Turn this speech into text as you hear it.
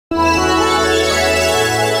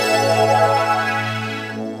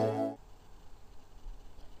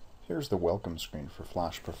here's the welcome screen for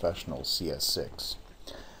Flash Professional CS6.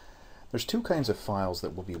 There's two kinds of files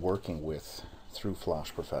that we'll be working with through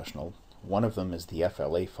Flash Professional. One of them is the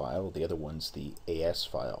FLA file, the other one's the AS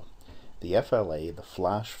file. The FLA, the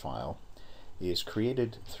Flash file, is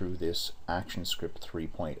created through this ActionScript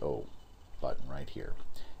 3.0 button right here.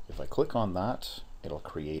 If I click on that, it'll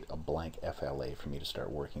create a blank FLA for me to start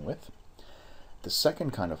working with. The second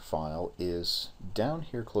kind of file is down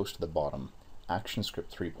here close to the bottom, ActionScript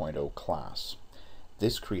 3.0 class.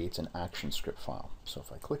 This creates an ActionScript file. So if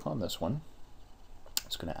I click on this one,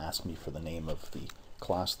 it's going to ask me for the name of the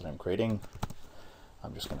class that I'm creating.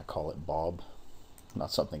 I'm just going to call it Bob.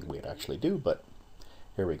 Not something we'd actually do, but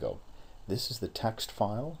here we go. This is the text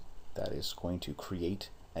file that is going to create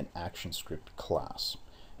an ActionScript class.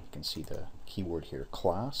 You can see the keyword here,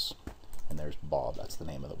 class, and there's Bob. That's the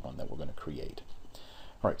name of the one that we're going to create.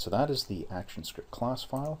 Alright, so that is the ActionScript class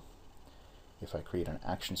file. If I create an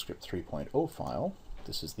ActionScript 3.0 file,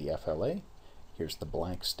 this is the FLA. Here's the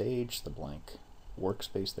blank stage, the blank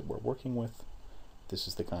workspace that we're working with. This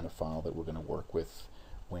is the kind of file that we're going to work with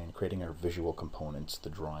when creating our visual components, the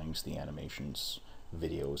drawings, the animations,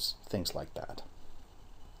 videos, things like that.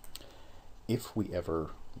 If we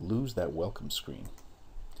ever lose that welcome screen,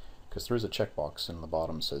 because there is a checkbox in the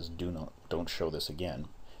bottom says don't show this again.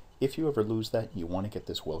 If you ever lose that, you want to get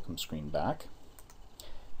this welcome screen back.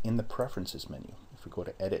 In the Preferences menu, if we go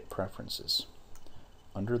to Edit Preferences,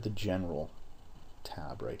 under the General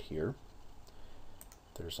tab right here,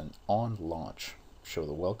 there's an On Launch. Show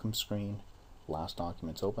the welcome screen, last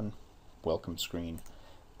documents open, welcome screen.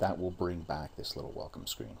 That will bring back this little welcome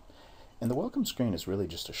screen. And the welcome screen is really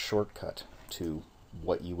just a shortcut to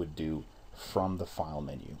what you would do from the File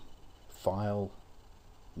menu. File,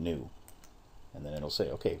 New. And then it'll say,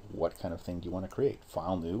 okay, what kind of thing do you want to create?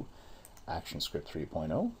 File, New, ActionScript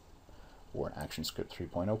 3.0, or an ActionScript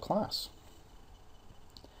 3.0 class.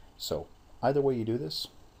 So either way you do this,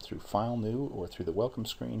 through File, New, or through the welcome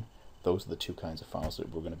screen, those are the two kinds of files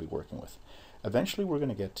that we're going to be working with. Eventually we're going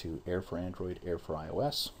to get to Air for Android, Air for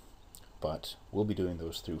iOS, but we'll be doing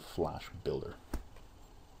those through Flash Builder.